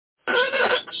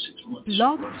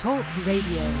Blog Talk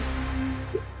Radio.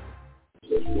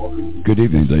 Good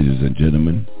evening, ladies and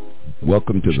gentlemen.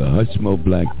 Welcome to the Hushmo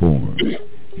Black Forum.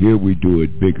 Here we do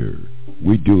it bigger,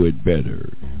 we do it better,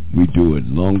 we do it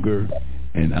longer,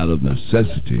 and out of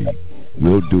necessity,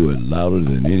 we'll do it louder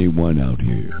than anyone out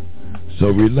here. So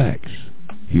relax.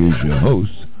 Here's your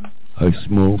host,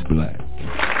 Hushmo Black.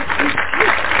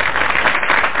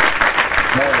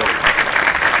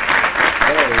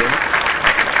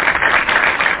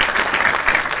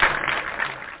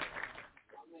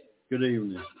 Good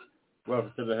evening.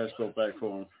 Welcome to the Hushmo Black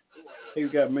Forum. You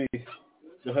got me,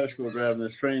 the Hushmo, driving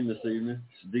this train this evening.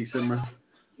 It's December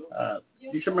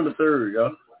the 3rd,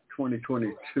 y'all,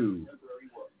 2022.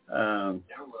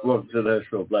 Welcome to the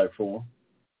Hushmo Black Forum.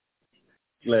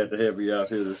 Glad to have you out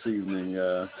here this evening.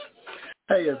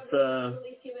 Hey,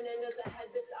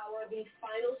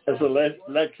 it's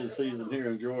election season here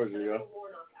in Georgia, y'all.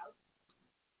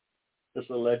 It's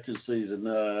election season.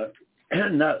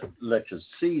 Not election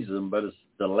season, but it's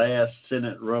the last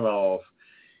Senate runoff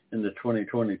in the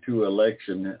 2022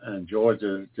 election. And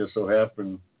Georgia just so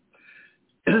happened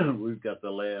we've got the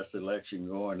last election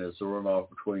going. It's a runoff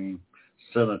between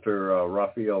Senator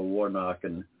Raphael Warnock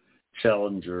and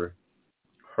challenger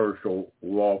Herschel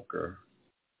Walker.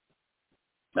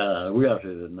 We out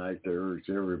here tonight to urge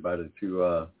everybody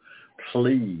to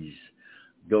please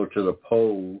go to the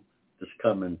poll this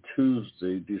coming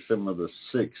Tuesday, December the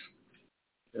 6th,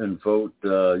 and vote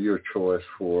your choice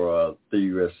for the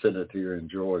U.S. Senate here in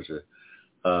Georgia.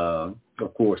 Of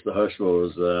course, the Hushmo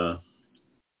is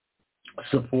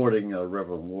supporting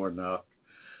Reverend Warnock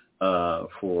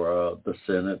for the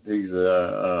Senate. He's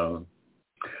the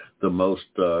most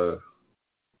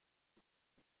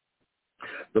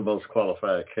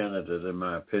qualified candidate, in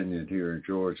my opinion, here in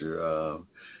Georgia.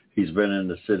 He's been in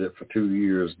the Senate for 2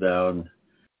 years now and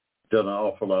done an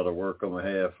awful lot of work on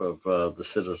behalf of the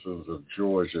citizens of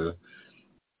Georgia.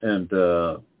 And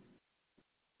I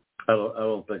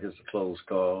don't think it's a close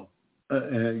call,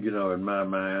 in my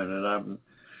mind. And I'm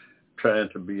trying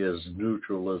to be as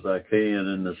neutral as I can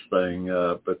in this thing.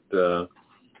 But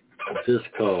this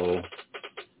call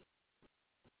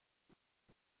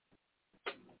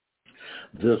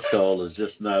is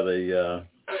just not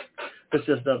it's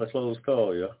just not a close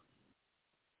call, yeah.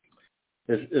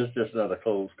 It's just not a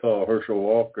close call. Herschel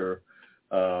Walker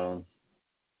was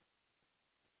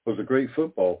a great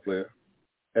football player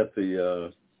at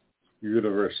the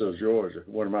University of Georgia.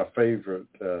 One of my favorite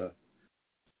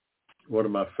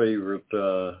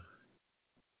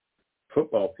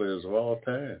football players of all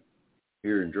time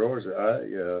here in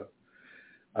Georgia.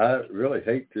 I really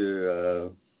hate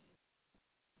to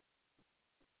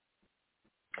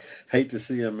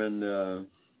see him in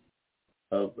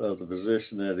of the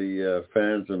position that he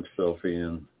finds himself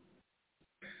in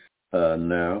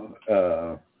now.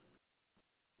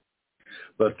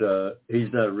 But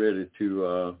he's not ready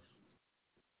to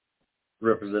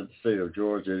represent the state of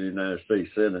Georgia in the United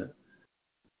States Senate.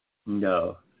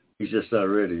 No, he's just not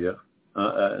ready yet.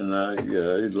 Like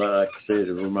I said,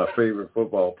 he was my favorite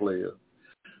football player.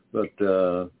 But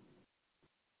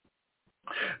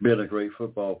being a great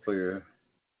football player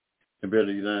and being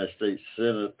a United States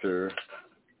Senator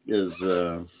is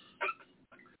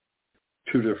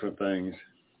two different things.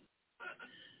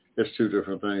 It's two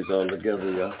different things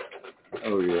altogether, yeah.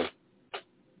 Oh, yeah.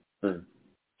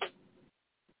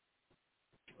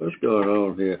 What's going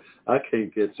on here? I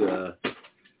can't get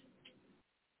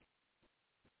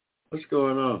what's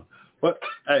going on? What?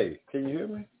 Hey, can you hear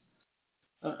me?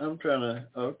 I'm trying to...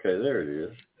 Okay, there it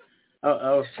is.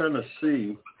 I was trying to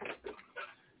see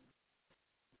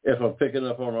if I'm picking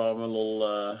up on all my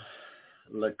little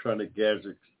electronic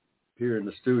gadgets here in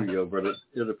the studio, but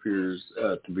it appears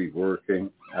to be working.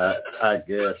 I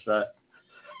guess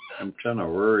I'm kind of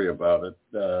worried about it.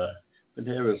 Been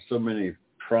having so many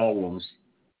problems.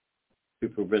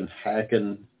 People have been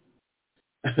hacking,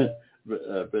 the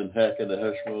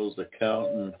Hushmo's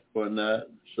account and whatnot.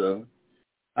 So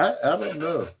I don't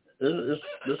know.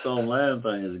 This online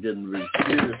thing is getting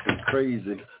ridiculously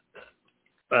crazy.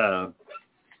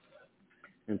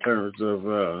 In terms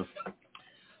of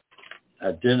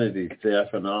identity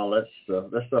theft and all that stuff.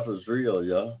 That stuff is real,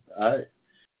 y'all. I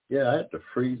had to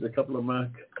freeze a couple of my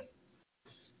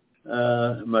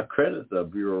credit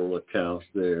bureau accounts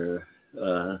there.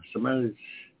 Somebody,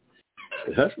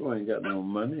 Hushmo ain't got no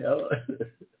money.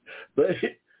 But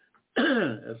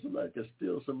if somebody can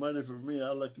steal some money from me,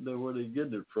 I'd like to know where they're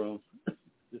getting it from.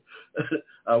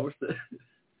 I wish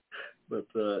But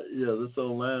this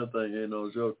online thing ain't no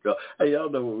joke. Hey, y'all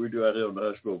know what we do out here on the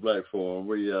Hushmo Black Forum.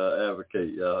 We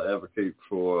advocate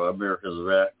for Americans of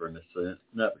African descent,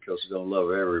 not because we don't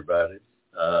love everybody.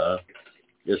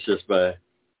 It's just by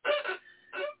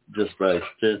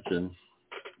extension,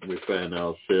 we find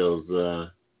ourselves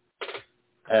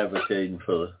advocating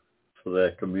for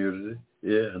that community.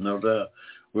 Yeah, no doubt.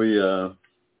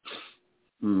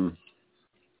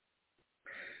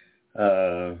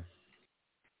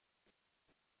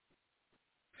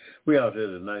 We out here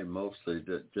tonight mostly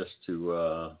just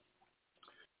to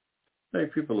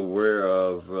make people aware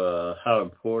of how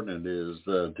important it is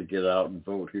to get out and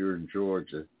vote here in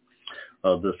Georgia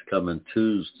this coming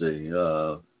Tuesday.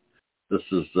 This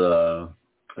is a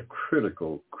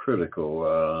critical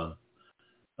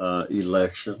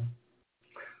election.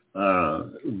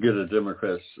 Get a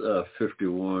Democrats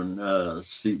 51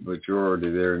 seat majority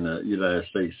there in the United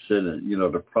States Senate. You know,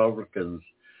 the Republicans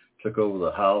took over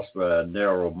the House by a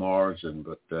narrow margin,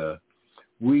 but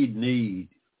we need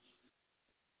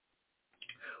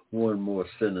one more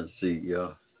Senate seat,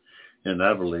 yeah. And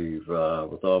I believe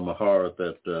with all my heart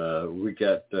that we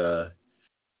got the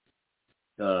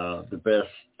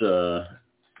best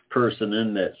person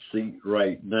in that seat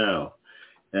right now,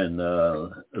 and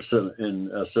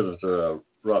Senator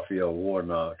Raphael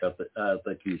Warnock. I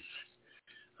think he's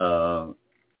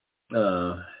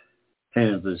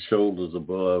hands and shoulders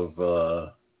above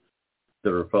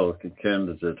the Republican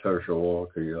candidate Herschel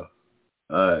Walker. Yeah.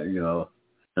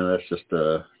 And that's just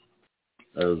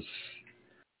as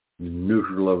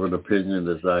neutral of an opinion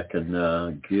as I can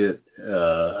get.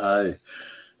 I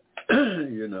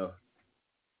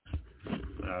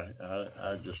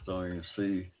just don't even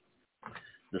see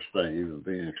this thing even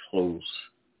being close.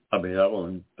 I mean, I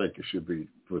don't think it should be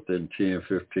within 10,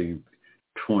 15,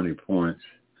 20 points.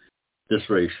 This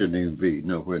race shouldn't even be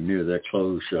nowhere near that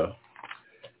close, y'all.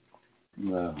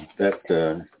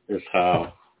 That is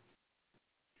how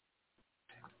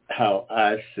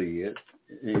I see it,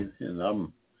 and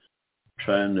I'm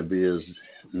trying to be as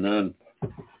non-biased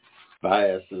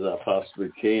as I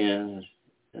possibly can,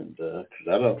 and because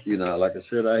I don't, like I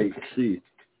said, I hate to see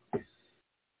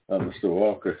Mr.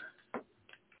 Walker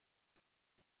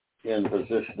in the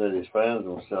position that he finds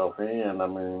himself in. I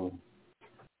mean,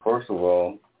 first of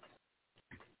all,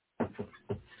 I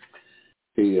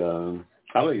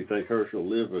don't even think Herschel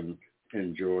lived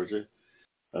in Georgia.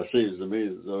 It seems to me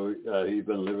as though he's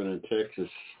been living in Texas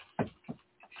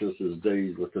since his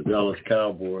days with the Dallas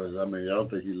Cowboys. I mean, I don't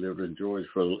think he lived in Georgia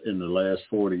in the last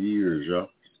 40 years, y'all.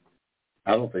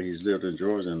 I don't think he's lived in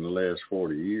Georgia in the last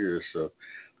 40 years. So,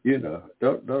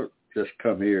 don't just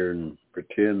come here and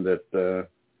pretend that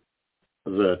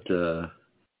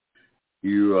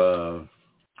you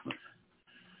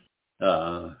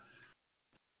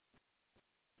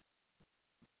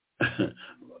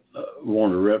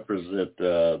want to represent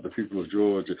the people of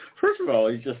Georgia. First of all,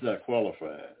 he's just not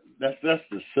qualified. That's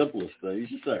the simplest thing. He's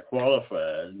just not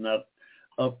qualified, not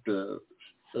up to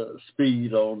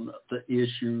speed on the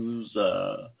issues,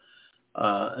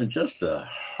 and just a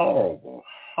horrible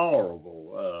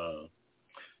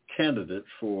candidate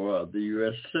for the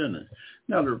U.S. Senate.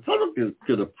 Now, the Republicans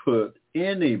could have put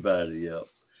anybody up,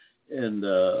 and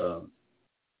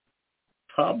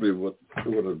probably would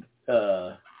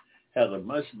have had a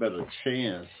much better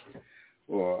chance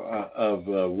of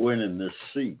winning this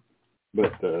seat.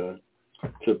 But to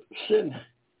send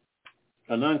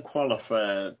an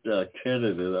unqualified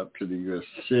candidate up to the U.S.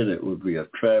 Senate would be a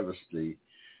travesty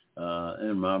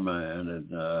in my mind,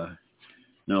 and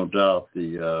no doubt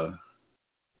the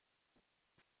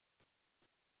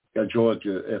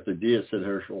Georgia, if they did send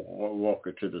Herschel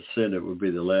Walker to the Senate, would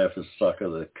be the laughing stock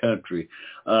of the country.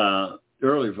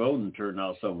 Early voting turned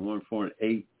out some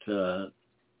 1.8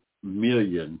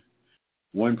 million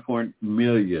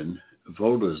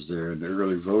voters there in the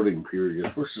early voting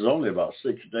period, which is only about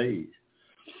 6 days,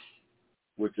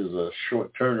 which is a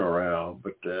short turnaround.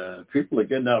 But people are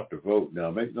getting out to vote now.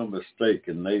 Make no mistake,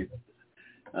 and they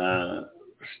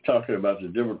talking about the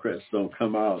Democrats don't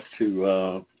come out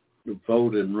to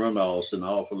vote in runoffs and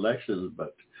off elections,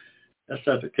 but that's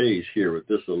not the case here with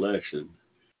this election.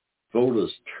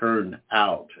 Voters turn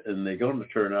out, and they're going to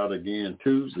turn out again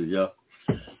Tuesday. Yeah,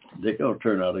 they're going to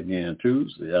turn out again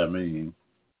Tuesday. I mean,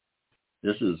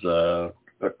 this is a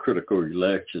critical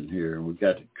election here, and we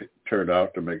got to turn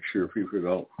out to make sure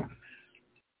people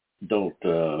don't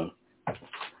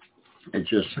and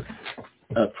just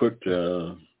put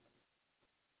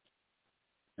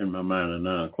in my mind a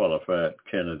non-qualified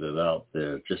candidate out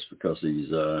there just because he's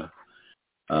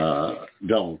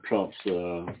Donald Trump's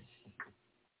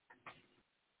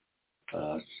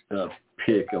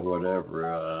pick or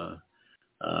whatever.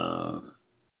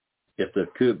 If there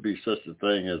could be such a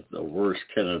thing as a worse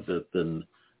candidate than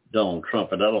Donald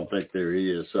Trump, and I don't think there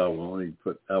is, so I won't even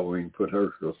put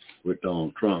her with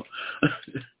Donald Trump,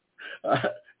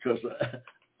 because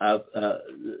I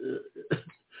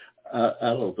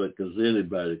don't think there's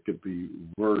anybody that could be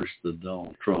worse than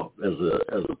Donald Trump as a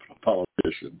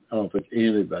politician. I don't think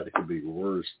anybody could be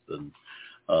worse than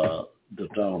the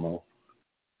Donald.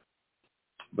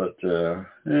 But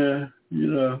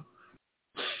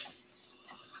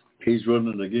he's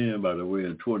running again, by the way,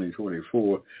 in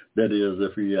 2024. That is,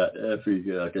 if he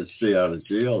can stay out of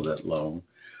jail that long,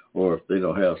 or if they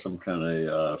don't have some kind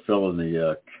of felony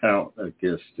count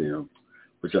against him,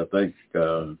 which I think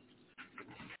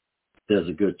there's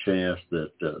a good chance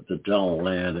that the don't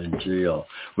land in jail.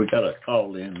 We got a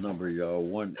call-in number, y'all,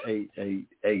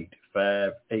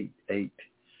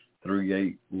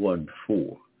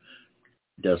 1-888-588-3814.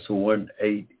 That's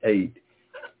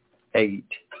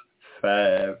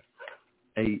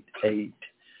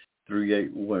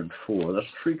 1-888-588-3814. That's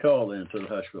a free call-in to the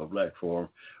Hushmo Black Forum.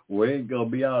 We ain't going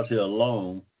to be out here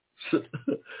alone.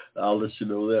 I'll let you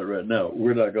know that right now.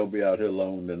 We're not going to be out here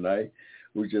alone tonight.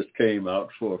 We just came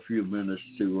out for a few minutes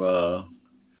to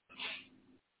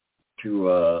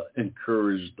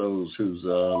encourage those who's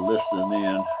listening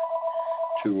in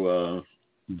to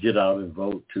get out and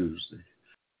vote Tuesday.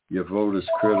 Your vote is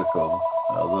critical.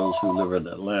 Those who live in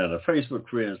Atlanta. Facebook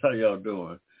friends, how y'all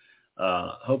doing?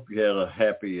 Hope you had a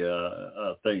happy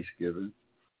Thanksgiving.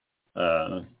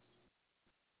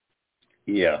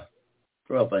 Yeah.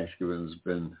 Well, Thanksgiving's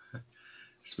been...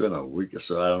 It's been a week or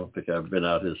so. I don't think I've been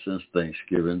out here since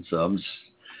Thanksgiving, so I'm just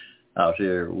out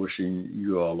here wishing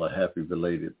you all a happy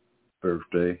belated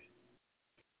birthday.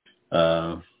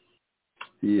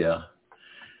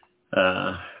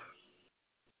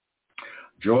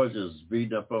 Georgia's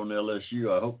beating up on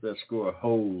LSU. I hope that score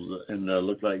holds, and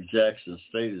look like Jackson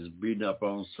State is beating up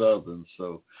on Southern.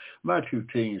 So my two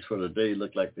teams for the day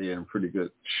look like they're in pretty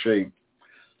good shape.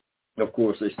 Of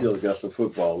course, they still got some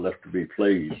football left to be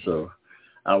played, so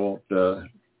I won't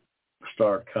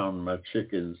start counting my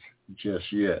chickens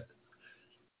just yet.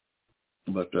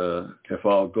 But if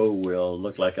all go well,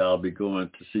 look like I'll be going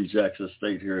to see Jackson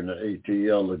State here in the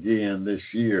ATL again this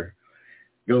year.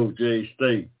 Go J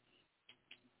State.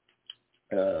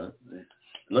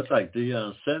 Looks like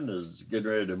Deion Sanders is getting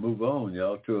ready to move on,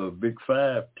 y'all, to a Big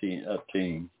Five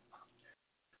team.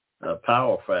 A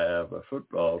Power Five, a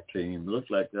football team.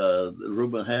 Looks like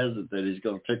Ruben has it that he's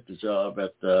going to take the job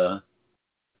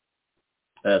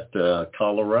at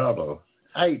Colorado.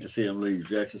 I hate to see him leave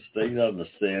Jackson State. I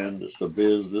understand it's a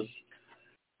business,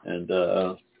 and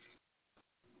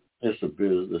it's a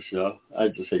business, y'all. I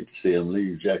just hate to see him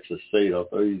leave Jackson State,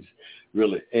 although he's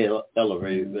really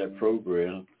elevated that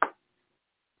program.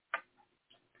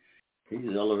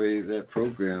 He's elevated that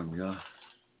program, y'all.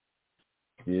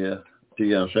 Yeah,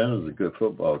 Deion Sanders is a good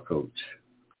football coach.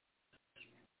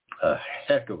 A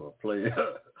heck of a player.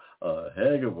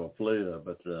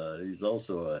 But he's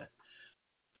also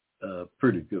a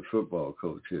pretty good football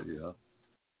coach here, y'all.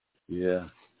 Yeah.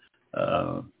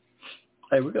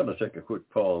 Hey, we're going to take a quick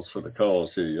pause for the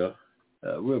calls here, y'all.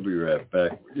 We'll be right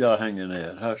back. Y'all hang in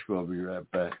there. Hush, we'll be right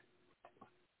back.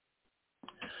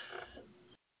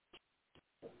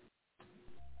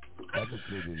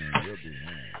 Advocating on your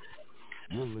behalf,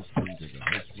 you're listening to the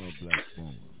Hushmo Black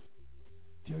Forum.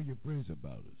 Tell your friends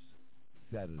about us.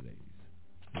 Saturdays,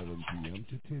 7 p.m.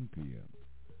 to 10 p.m.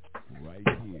 right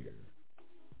here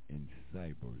in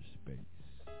cyberspace.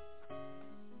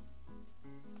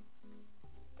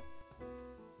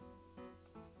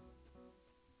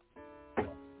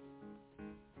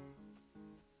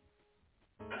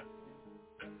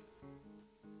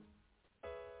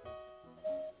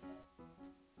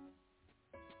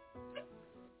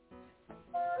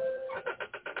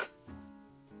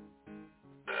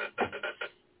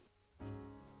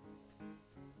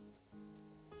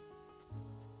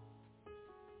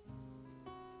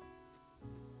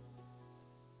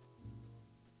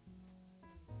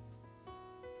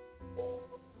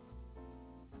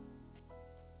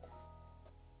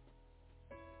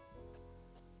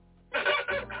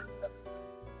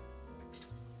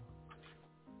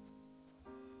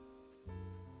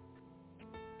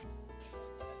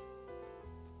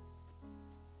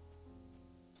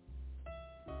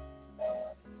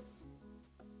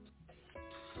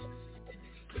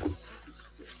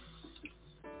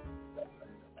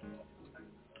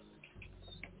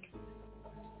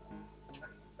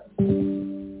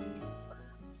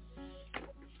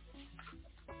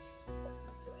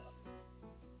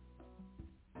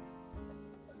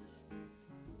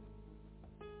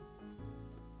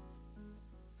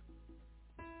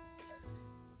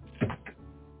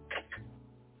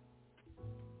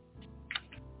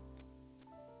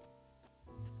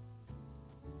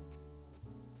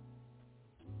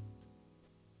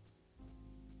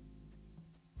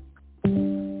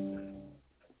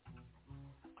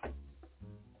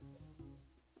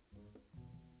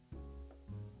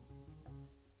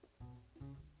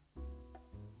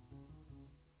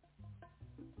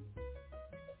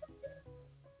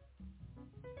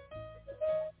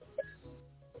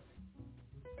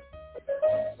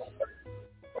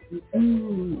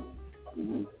 Mm-hmm.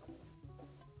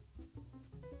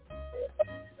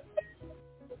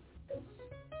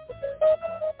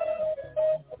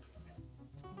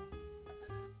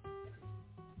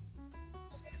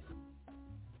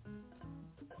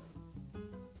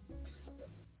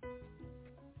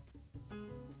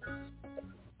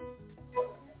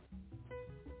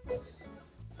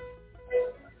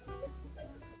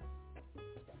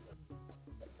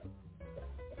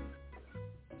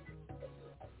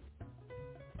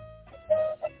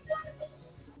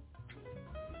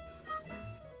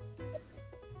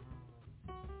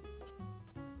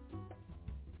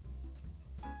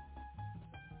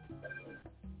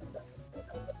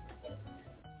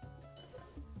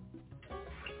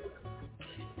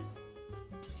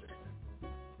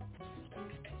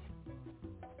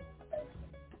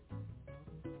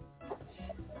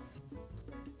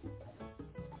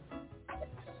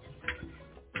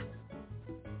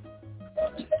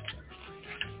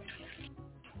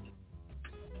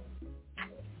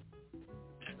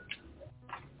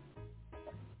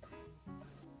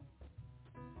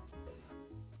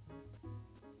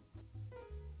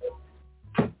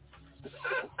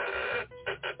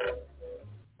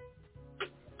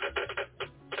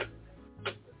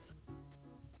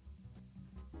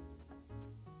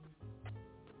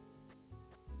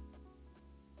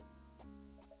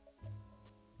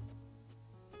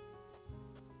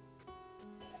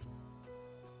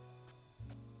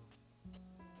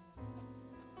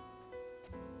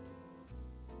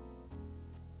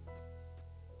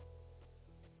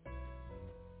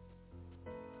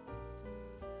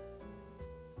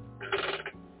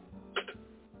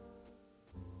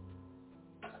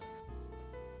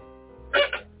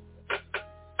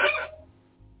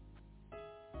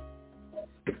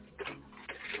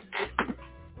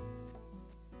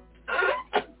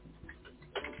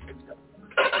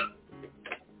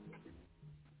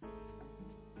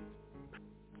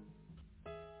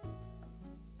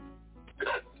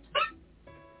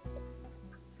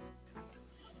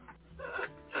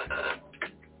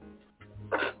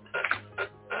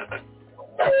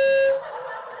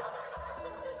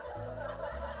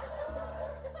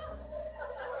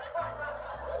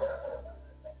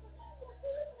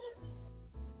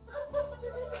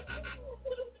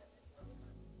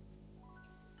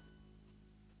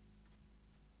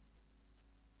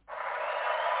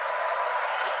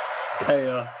 Hey,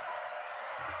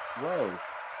 whoa.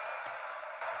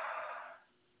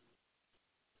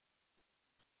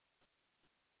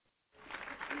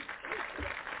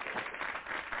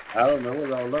 I don't know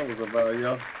what all that was about,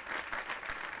 y'all.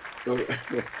 So,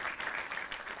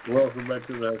 welcome back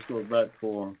to the Hushmo Black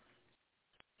Forum.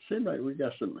 Seems like we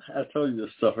got some, I told you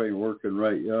this stuff ain't working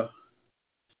right, y'all.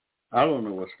 I don't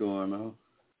know what's going on.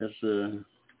 It's,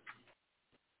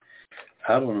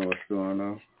 I don't know what's going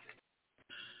on.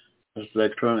 This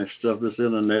electronic stuff, this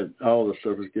internet, all the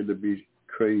stuff is getting to be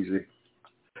crazy.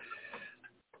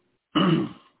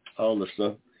 All the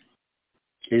stuff.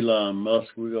 Elon Musk,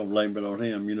 we're going to blame it on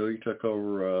him. You know, he took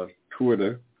over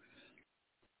Twitter,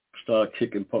 started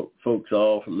kicking folks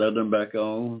off, let them back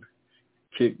on,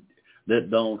 let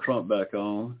Donald Trump back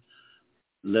on,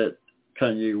 let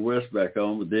Kanye West back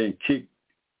on, but then kick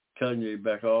Kanye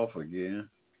back off again.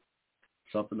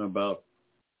 Something about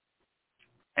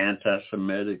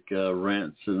anti-Semitic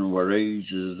rants and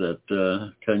rages that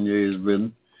Kanye has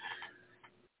been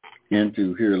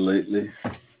into here lately.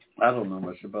 I don't know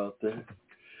much about that.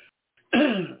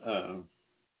 I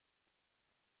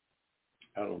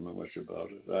don't know much about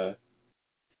it.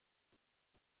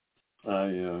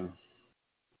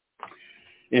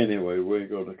 Anyway, we ain't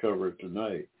going to cover it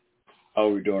tonight.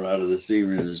 All we're doing out of this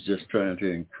evening is just trying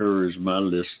to encourage my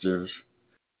listeners,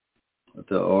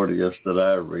 the audience that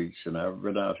I reach, and I've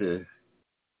been out here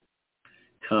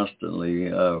constantly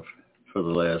for the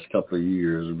last couple of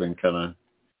years. I've been kind of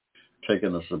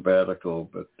taking a sabbatical,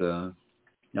 but I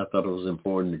thought it was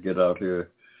important to get out here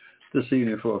this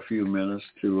evening for a few minutes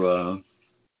to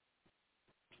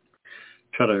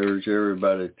try to urge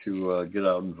everybody to get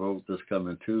out and vote this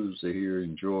coming Tuesday here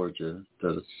in Georgia.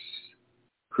 That it's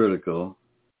critical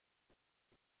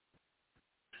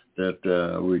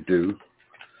that we do.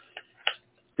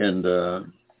 And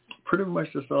pretty much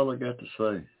that's all I got to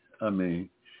say. I mean,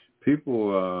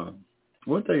 people,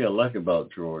 one thing I like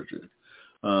about Georgia,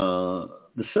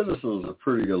 the citizens are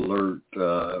pretty alert,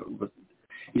 but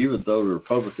even though the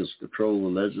Republicans control the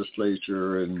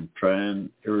legislature and trying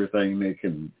everything they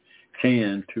can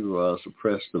to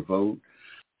suppress the vote,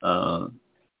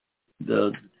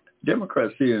 the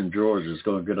Democrats here in Georgia is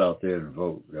going to get out there and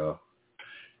vote, y'all.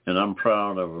 And I'm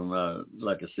proud of them.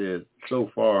 Like I said,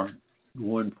 so far,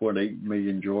 1.8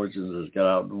 million Georgians has got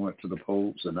out and went to the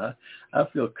polls, and I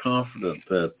feel confident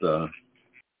that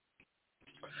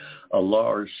a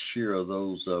large share of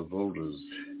those voters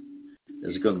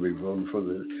is going to be voting for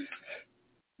the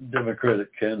Democratic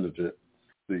candidate.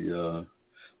 The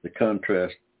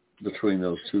contrast between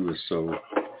those two is so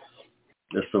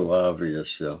obvious.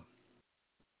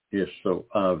 It's so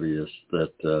obvious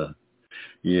that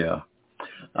it's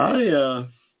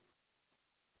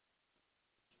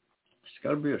got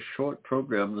to be a short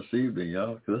program this evening,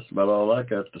 y'all, because that's about all I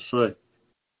got to say.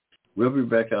 We'll be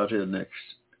back out here next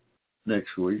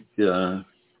week.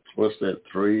 What's that?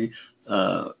 12:10.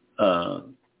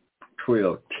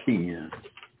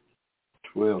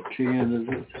 12:10 is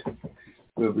it?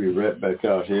 We'll be right back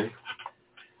out here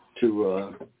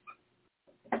to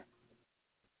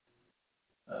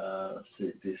let's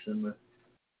see, December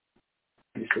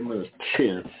the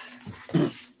 10th.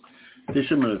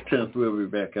 December the 10th, we'll be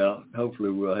back out.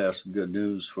 Hopefully we'll have some good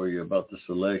news for you about this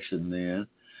election then.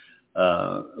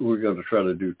 We're going to try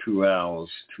to do 2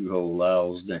 whole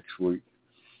hours next week.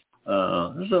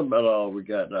 That's about all we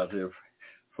got out here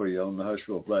for you on the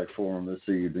Hushmo Black Forum this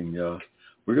evening, y'all.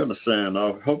 We're going to sign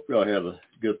off. Hope y'all had a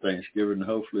good Thanksgiving.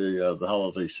 Hopefully the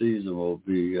holiday season will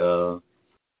be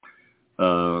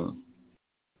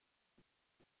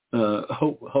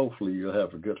hopefully you'll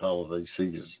have a good holiday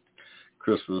season,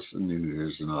 Christmas and New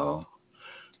Year's and all.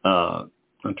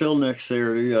 Until next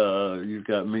Saturday, you've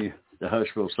got me, the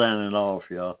Hushmo, signing off,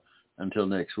 y'all. Until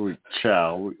next week,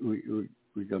 ciao. We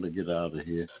got to get out of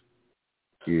here.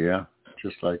 Yeah,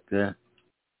 just like that.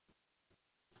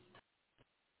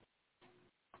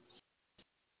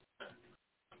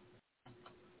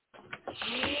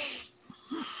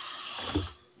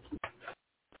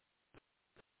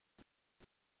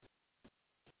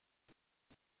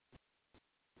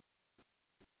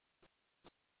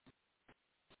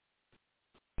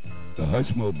 The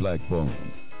Hushmo Black Forum,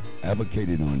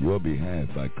 advocating on your behalf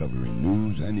by covering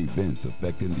news and events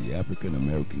affecting the African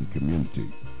American community.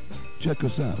 Check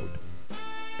us out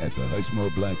at the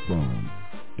Hushmo Black Forum,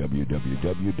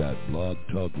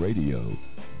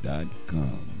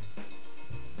 www.blogtalkradio.com.